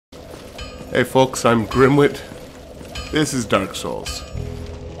Hey folks, I'm Grimwit. This is Dark Souls.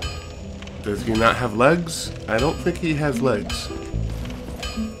 Does he not have legs? I don't think he has legs.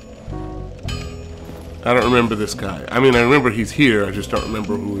 I don't remember this guy. I mean, I remember he's here, I just don't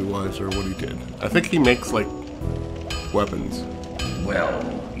remember who he was or what he did. I think he makes, like, weapons. Well,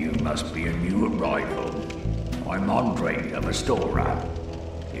 you must be a new arrival. I'm Andre, a restorer.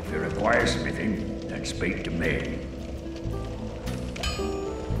 If you require anything, then speak to me.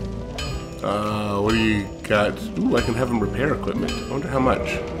 What do you got? Ooh, I can have him repair equipment. I wonder how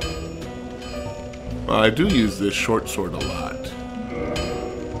much. Well, I do use this short sword a lot.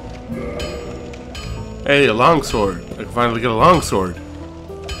 Hey, a long sword. I can finally get a long sword.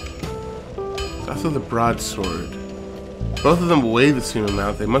 There's also the broadsword. Both of them weigh the same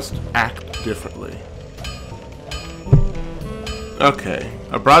amount. They must act differently. Okay.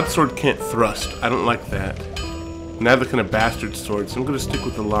 A broadsword can't thrust. I don't like that. Neither can a bastard sword, so I'm going to stick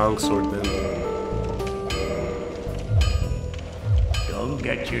with the long sword then. Don't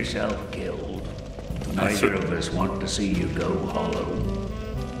get yourself killed. Neither of us want to see you go hollow.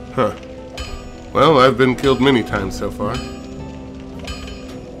 Huh. Well, I've been killed many times so far.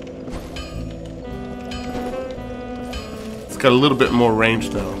 It's got a little bit more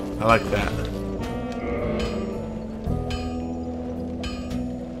range though. I like that.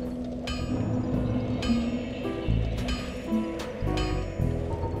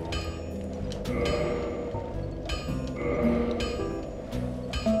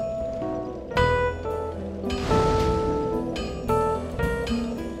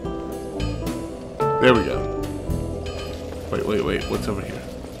 There we go. Wait. What's over here?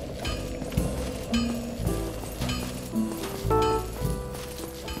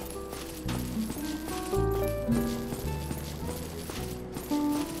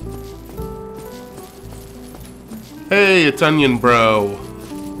 Hey, it's Onion Bro.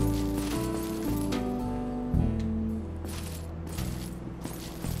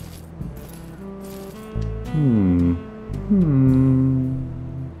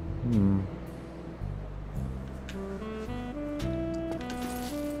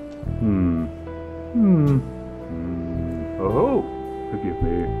 Oh, forgive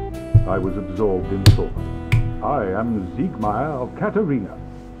me. I was absorbed in thought. I am Siegmeyer of Katarina.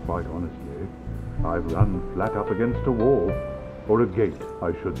 Quite honestly, I've run flat up against a wall. Or a gate,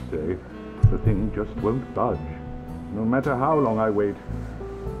 I should say. The thing just won't budge. No matter how long I wait.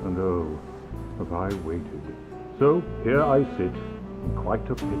 And oh, have I waited. So here I sit, in quite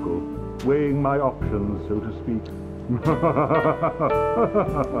a pickle, weighing my options, so to speak.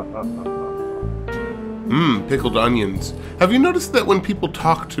 Pickled onions. Have you noticed that when people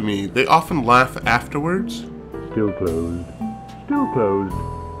talk to me, they often laugh afterwards? Still closed. Still closed.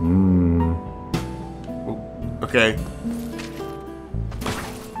 Okay.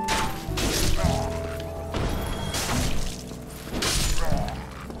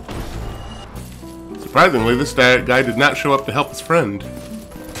 Surprisingly, this guy did not show up to help his friend.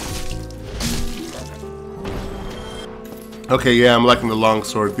 Okay, yeah, I'm liking the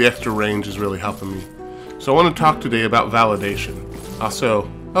longsword. The extra range is really helping me. So I want to talk today about validation. Also,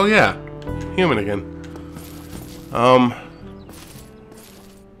 oh yeah, human again.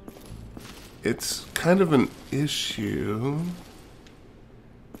 It's kind of an issue.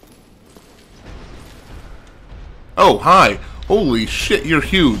 Oh, hi. Holy shit, you're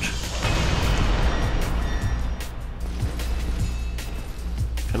huge.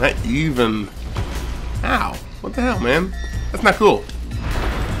 Can I even... Ow. What the hell, man? That's not cool.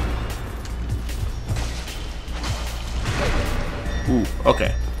 Ooh,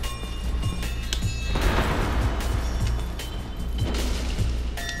 okay.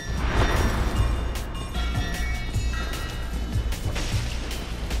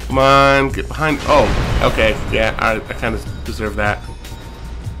 Come on, get behind. Oh, okay. Yeah, I kind of deserve that.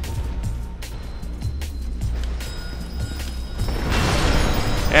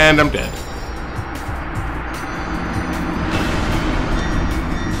 And I'm dead.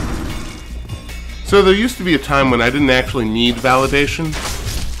 So there used to be a time when I didn't actually need validation.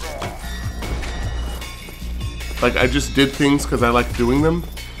 Like, I just did things because I liked doing them.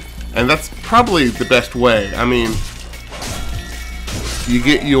 And that's probably the best way. I mean, you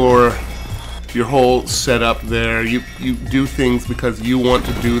get your whole setup there. You do things because you want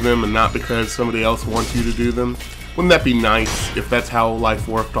to do them and not because somebody else wants you to do them. Wouldn't that be nice if that's how life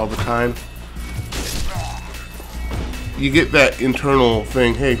worked all the time? You get that internal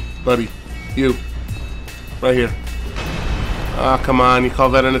thing. Hey, buddy, you. Right here. Ah, oh, come on. You call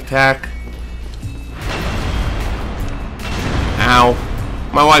that an attack? Ow.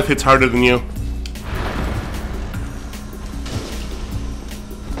 My wife hits harder than you.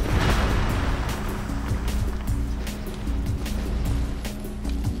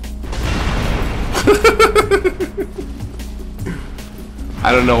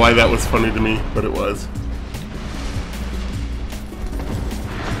 I don't know why that was funny to me, but it was.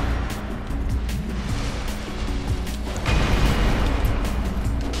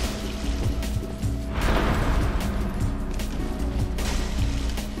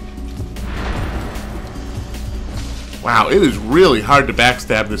 Wow, it is really hard to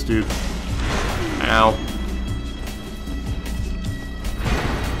backstab this dude. Ow.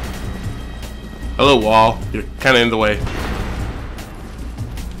 Hello, wall. You're kind of in the way.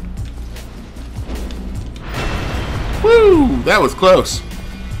 Woo! That was close.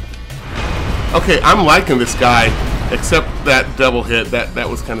 Okay, I'm liking this guy, except that double hit. That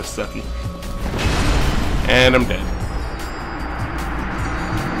was kind of sucky. And I'm dead.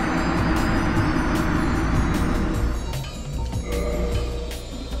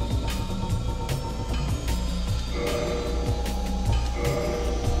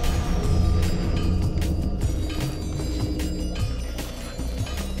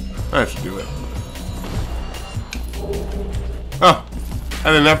 I should do it. Oh, I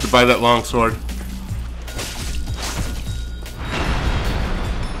didn't have to buy that long sword.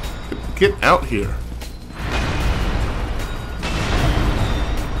 Get out here.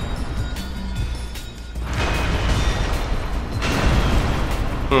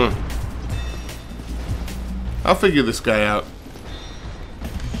 I'll figure this guy out.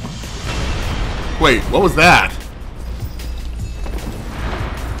 Wait, what was that?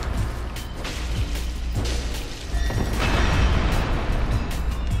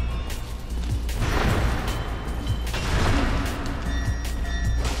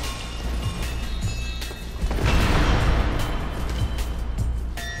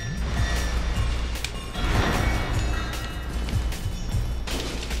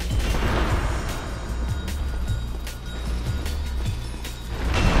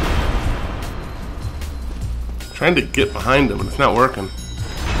 Trying to get behind him, and it's not working.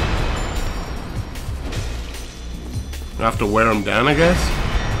 I have to wear him down, I guess?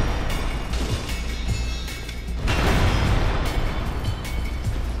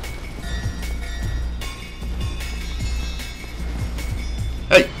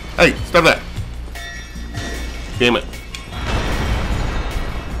 Hey! Hey! Stop that! Damn it.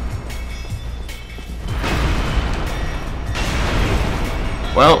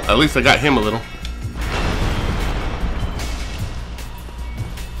 Well, at least I got him a little.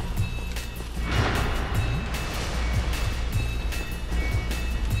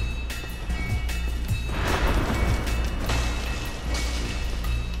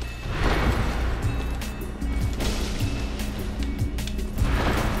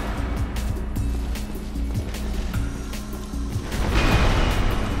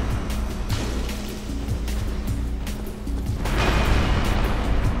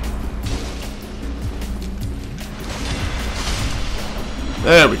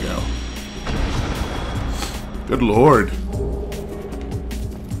 There we go. Good lord.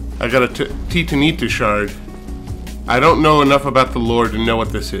 I got a Titanita shard. I don't know enough about the lore to know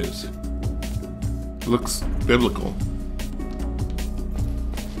what this is. It looks biblical.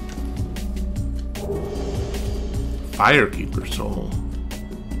 Firekeeper soul.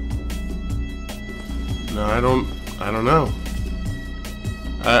 No, I don't know.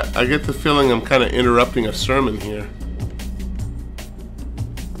 I get the feeling I'm kind of interrupting a sermon here.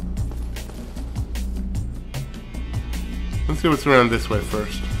 Let's see what's around this way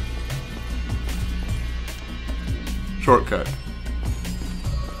first. Shortcut.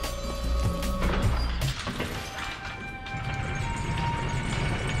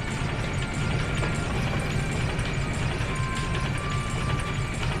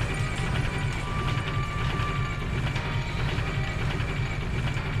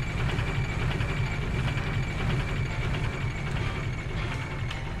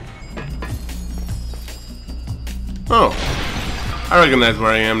 Oh, I recognize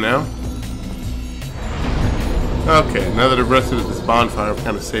where I am now. Okay, now that I've rested at this bonfire, I've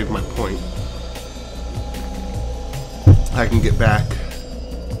kind of saved my point. I can get back.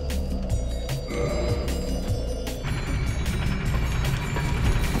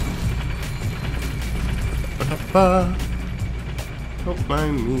 Ba-da-ba. Don't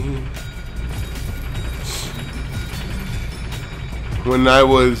mind me. When I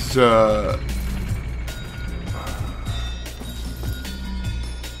was,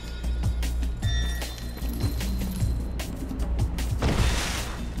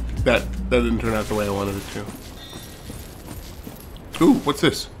 That didn't turn out the way I wanted it to. Ooh, what's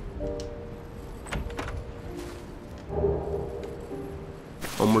this?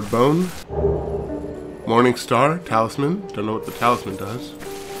 Homeward Bone. Morning Star. Talisman. Don't know what the talisman does.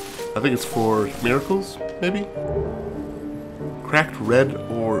 I think it's for miracles. maybe? Cracked red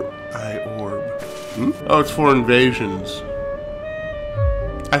or eye orb. Hmm? Oh, it's for invasions.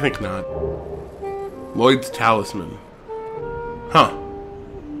 I think not. Lloyd's talisman. Huh.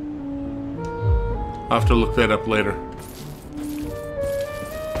 I'll have to look that up later.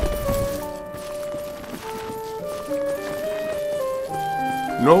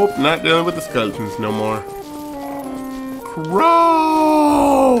 Nope, not dealing with the skeletons no more. Crow!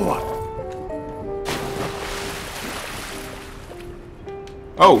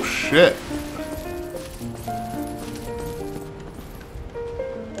 Oh shit.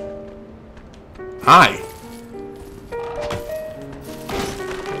 Hi.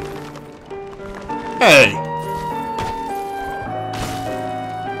 Hey.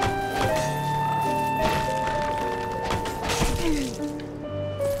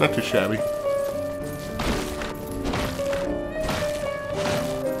 Not too shabby.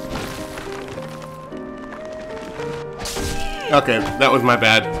 Okay, that was my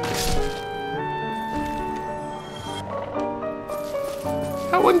bad.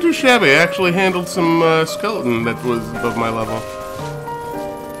 That wasn't too shabby. I actually handled some skeleton that was above my level.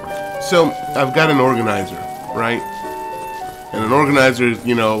 So, I've got an organizer, right? And an organizer is,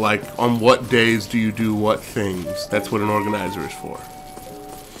 you know, like, on what days do you do what things? That's what an organizer is for.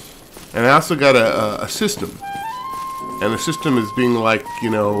 And I also got a system. And the system is being like, you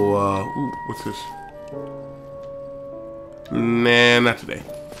know, ooh, what's this? Nah, not today.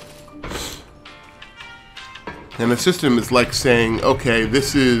 And the system is like saying, okay,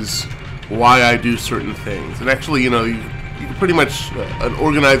 this is why I do certain things. And actually, you know, you can pretty much, an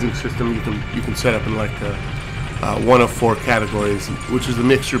organizing system you can set up in like one of 4 categories, which is a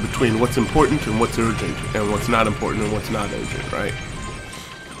mixture between what's important and what's urgent, and what's not important and what's not urgent, right?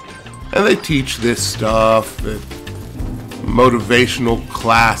 And they teach this stuff at motivational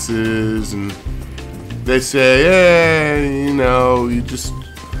classes, and they say, hey, you know, you just,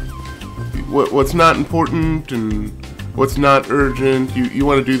 what's not important and what's not urgent, you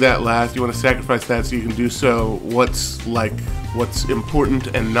want to do that last, you want to sacrifice that so you can do so what's important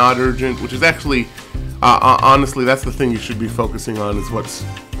and not urgent, which is actually, honestly, that's the thing you should be focusing on, is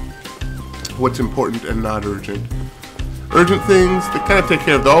what's important and not urgent. Urgent things, they kind of take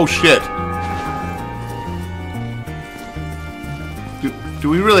care of the, oh shit. Do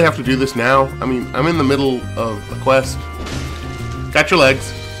we really have to do this now? I mean, I'm in the middle of a quest. Got your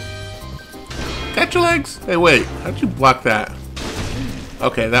legs. Got your legs? Hey, wait. How'd you block that?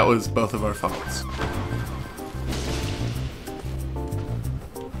 Okay, that was both of our faults.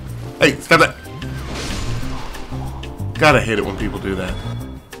 Hey, stop that. Gotta hate it when people do that.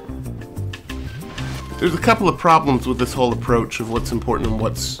 There's a couple of problems with this whole approach of what's important and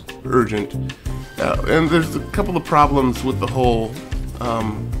what's urgent. And there's a couple of problems with the whole,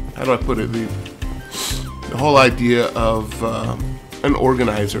 how do I put it, the whole idea of an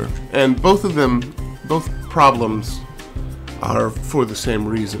organizer. And both problems are for the same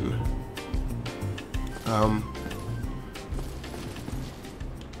reason.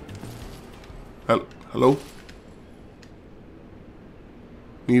 Hello?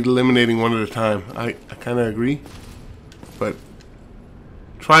 Need eliminating one at a time. I kind of agree, but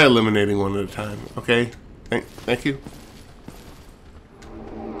try eliminating one at a time, okay? Thank you.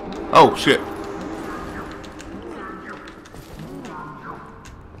 Oh, shit.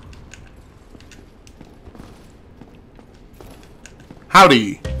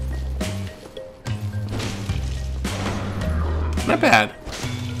 Howdy. Not bad.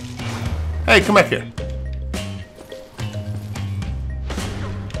 Hey, come back here.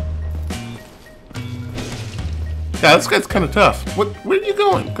 Yeah, this guy's kind of tough. Where are you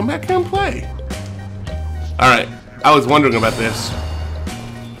going? Come back here and play. Alright, I was wondering about this.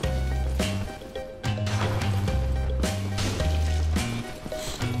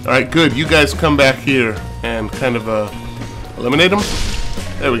 Alright, good. You guys come back here and kind of eliminate them.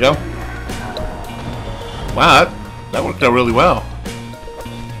 There we go. Wow, that worked out really well.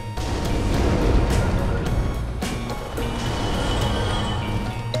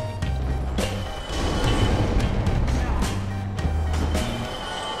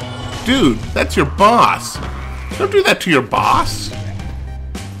 Dude, that's your boss. Don't do that to your boss.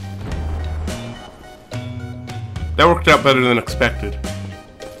 That worked out better than expected.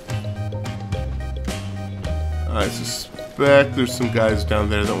 I suspect there's some guys down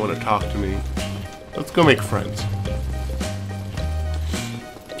there that want to talk to me. Let's go make friends.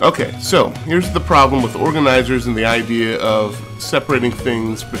 Okay, so here's the problem with organizers and the idea of separating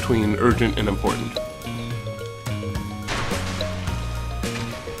things between urgent and important.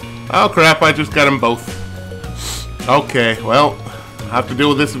 Oh crap, I just got them both. Okay, well, I'll have to deal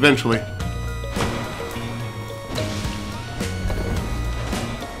with this eventually.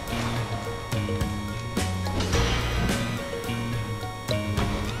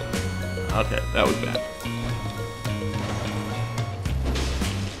 Okay, that was bad.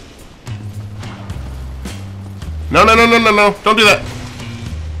 No, no, no, no, no, no. Don't do that.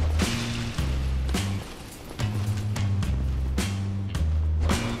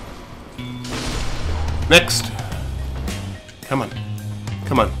 Next. Come on.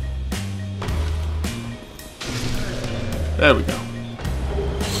 Come on. There we go.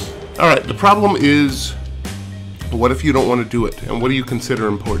 Alright, the problem is, what if you don't want to do it? And what do you consider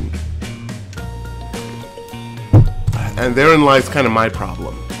important? And therein lies kind of my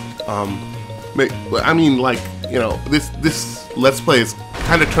problem. I mean, like, you know, this Let's Play is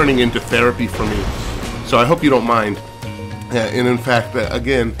kind of turning into therapy for me. So I hope you don't mind. And in fact,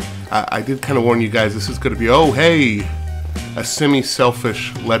 again, I did kind of warn you guys, this is going to be, oh, hey, a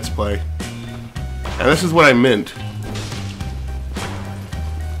semi-selfish Let's Play. And this is what I meant.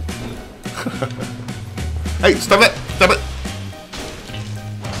 Hey, stop it! Stop it!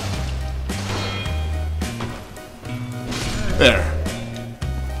 There.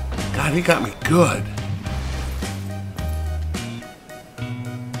 God, he got me good.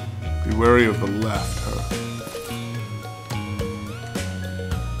 Be wary of the left, huh?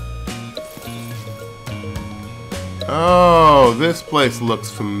 Oh, this place looks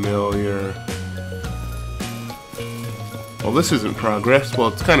familiar. Well, this isn't progress. Well,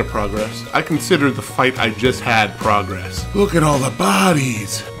 it's kind of progress. I consider the fight I just had progress. Look at all the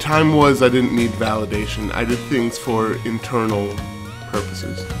bodies! Time was I didn't need validation. I did things for internal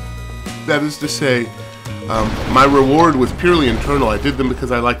purposes. That is to say, my reward was purely internal. I did them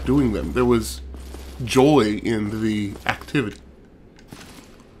because I liked doing them. There was joy in the activity.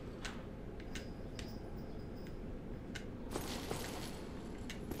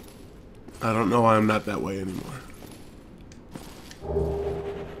 I don't know why I'm not that way anymore.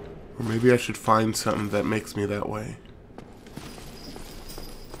 Or maybe I should find something that makes me that way.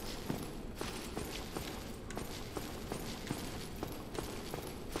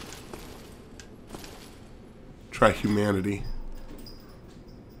 Try humanity.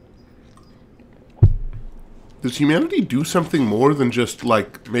 Does humanity do something more than just,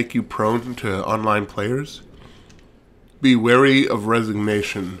 like, make you prone to online players? Be wary of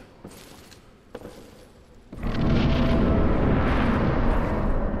resignation.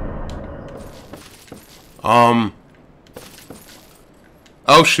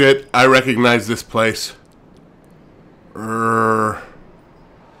 Oh shit, I recognize this place. Who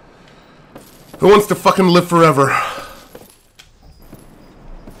wants to fucking live forever?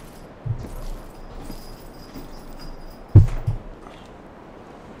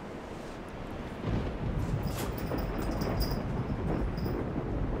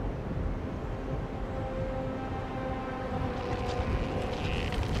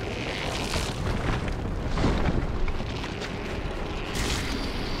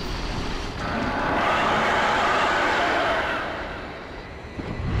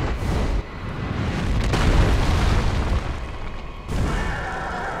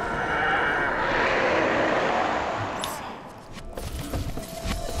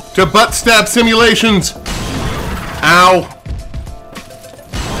 To butt stab simulations! Ow!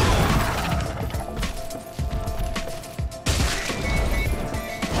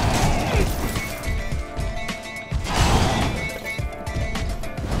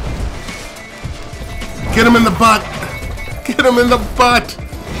 Get him in the butt! Get him in the butt!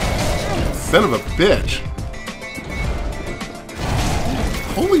 Son of a bitch.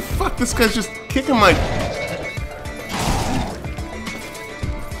 Holy fuck, this guy's just kicking my...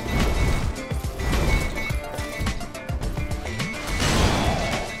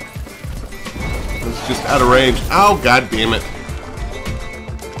 Just out of range. Oh, god damn it.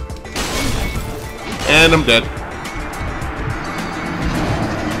 And I'm dead.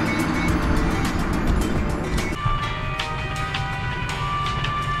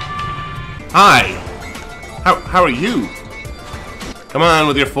 Hi. How are you? Come on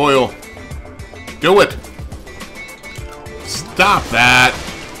with your foil. Do it. Stop that.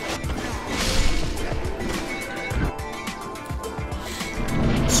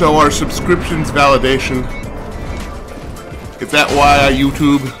 So are subscriptions validation? Is that why I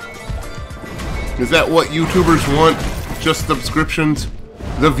YouTube? Is that what YouTubers want? Just subscriptions?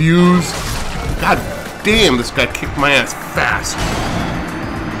 The views? God damn, this guy kicked my ass fast.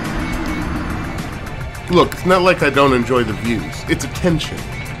 Look, it's not like I don't enjoy the views. It's attention.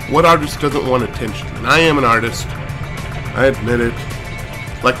 What artist doesn't want attention? And I am an artist. I admit it.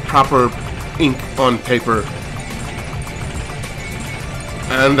 Like proper ink on paper.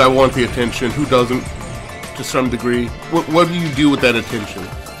 And I want the attention. Who doesn't? To some degree. What do you do with that attention?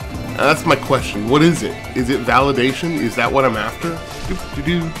 That's my question. What is it? Is it validation? Is that what I'm after?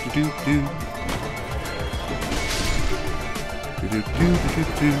 Do-do-do-do-do-do.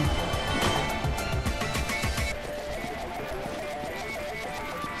 Do-do-do-do-do-do.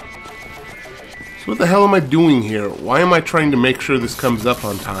 So what the hell am I doing here? Why am I trying to make sure this comes up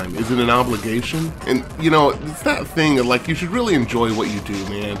on time? Is it an obligation? And, you know, it's that thing of, like, you should really enjoy what you do,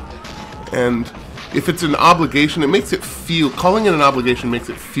 man. And if it's an obligation, it makes it feel... Calling it an obligation makes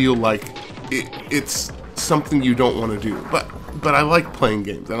it feel like it's something you don't want to do. But I like playing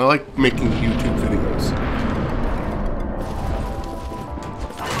games, and I like making YouTube videos.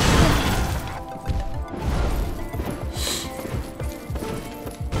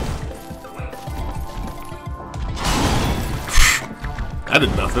 I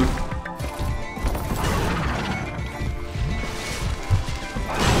did nothing.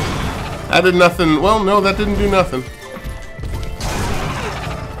 I did nothing. Well, no, that didn't do nothing.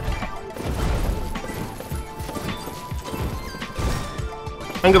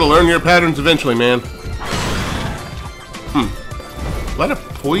 I'm gonna learn your patterns eventually, man. A lot of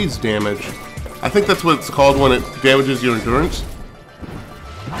poise damage. I think that's what it's called when it damages your endurance.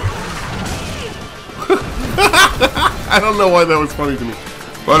 I don't know why that was funny to me,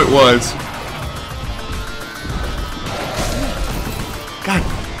 but it was. God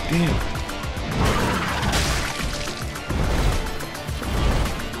damn.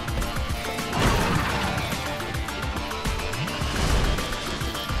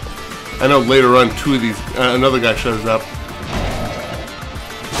 I know later on two of these, another guy shows up.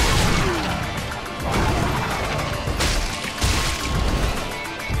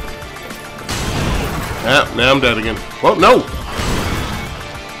 Ah, now I'm dead again. Well, no!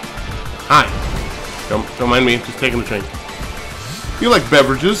 Hi. Don't mind me, just taking the train. You like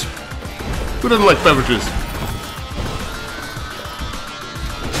beverages? Who doesn't like beverages?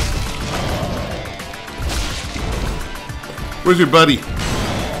 Where's your buddy?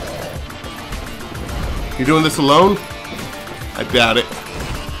 You doing this alone? I doubt it.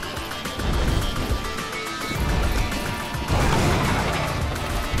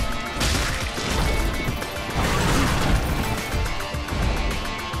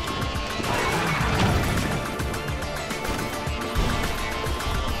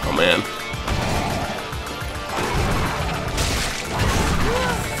 Oh man.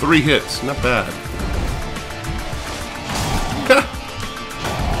 3 hits, not bad.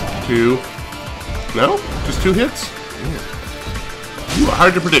 2. No? Just 2 hits? Yeah. You are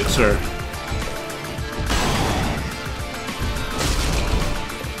hard to predict, sir.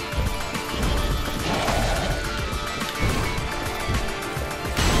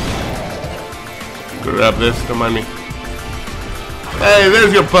 Grab this, don't mind me. Hey,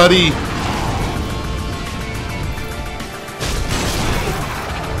 there's your buddy!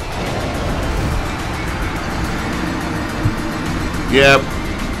 Yep.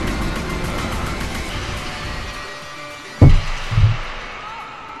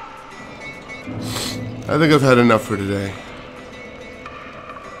 I think I've had enough for today.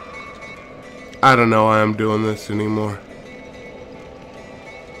 I don't know why I'm doing this anymore.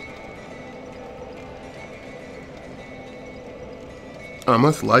 I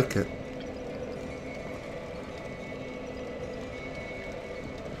must like it.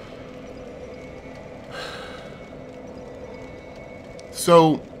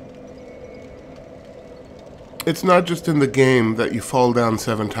 So, it's not just in the game that you fall down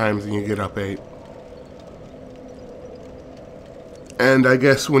 7 times and you get up 8. And I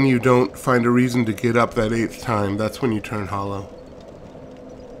guess when you don't find a reason to get up that 8th time, that's when you turn hollow.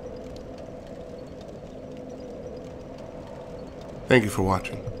 Thank you for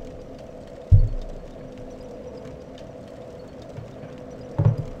watching.